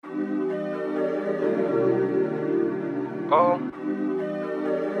Oh.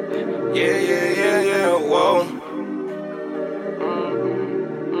 Yeah, whoa.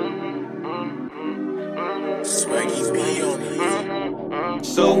 Swaggy be on it.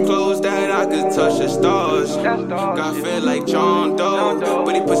 So close that I could touch the stars. Got feel like John Doe,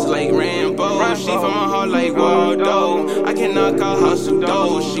 but he pussy like Rambo. She from my heart like Waldo. I can knock out hustle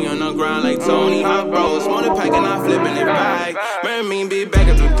dough. She on the ground like Tony Hawk, bro. Smoke the pack and I flipping it back. Murder me, be back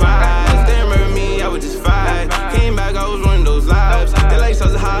at the prize. They murder me, I would just fight. Came back, I was one of those lives. They like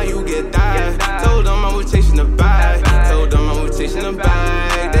sauce how you get died. Told them I was chasing the bag. Told them I was chasing the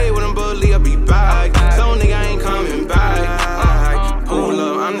bag. They wouldn't believe I'd be back. So nigga I ain't coming back. Pull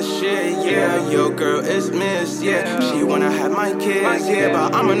up, I'm the shit, yeah. Your girl is miss, yeah. She wanna have my kids, yeah.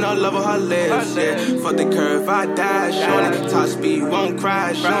 But I'ma not love her lips, yeah. Fuck the curve, I dash on it. Top speed, won't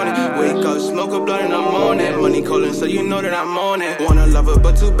crash on it. Wake up, smoke a blunt in the morning. Money calling, so you know that I'm on it. Wanna love her,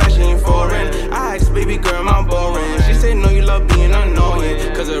 but too bad she ain't foreign. I asked, baby girl, am I boring? She said, no, you love being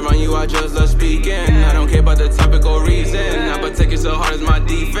annoying. Cause around you, I just love speaking. I don't care about the topic or reason. I protect it so hard as my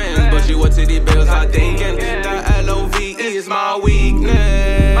defense. But you what to the bills, I thinking. That LOVE is my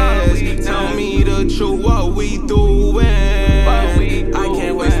weakness. Tell me the truth, what we doing? I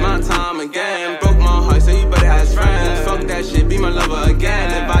can't waste my time again. Broke my heart, so you better ask friends. Fuck that shit, be my lover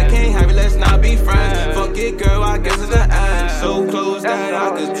again. If I can't have it, let's not be friends. Fuck it, girl, I guess it's the end. So close that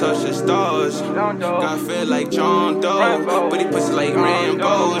I could touch the stars. Got feel like John Doe, but he pussy like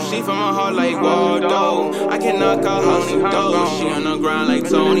Rambo. She from my heart like Waldo. I can knock out hustle dough. She on the ground like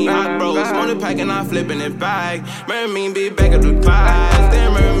Tony Hawk, bro. Smoke the pack and I flipping it back. Murder me, be back at the prize. They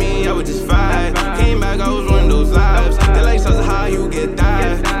murder me, I would just fight. Came back, I was one of those lives. They like sauce how you get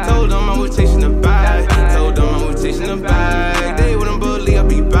died. Told them I was chasing the bag. Told them I was chasing the bag. They wouldn't believe I'd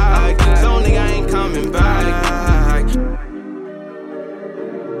be back. So nigga I ain't coming back.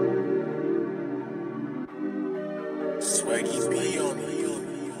 Swaggy be on it.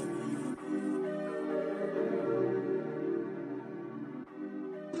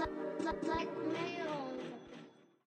 Like mayo.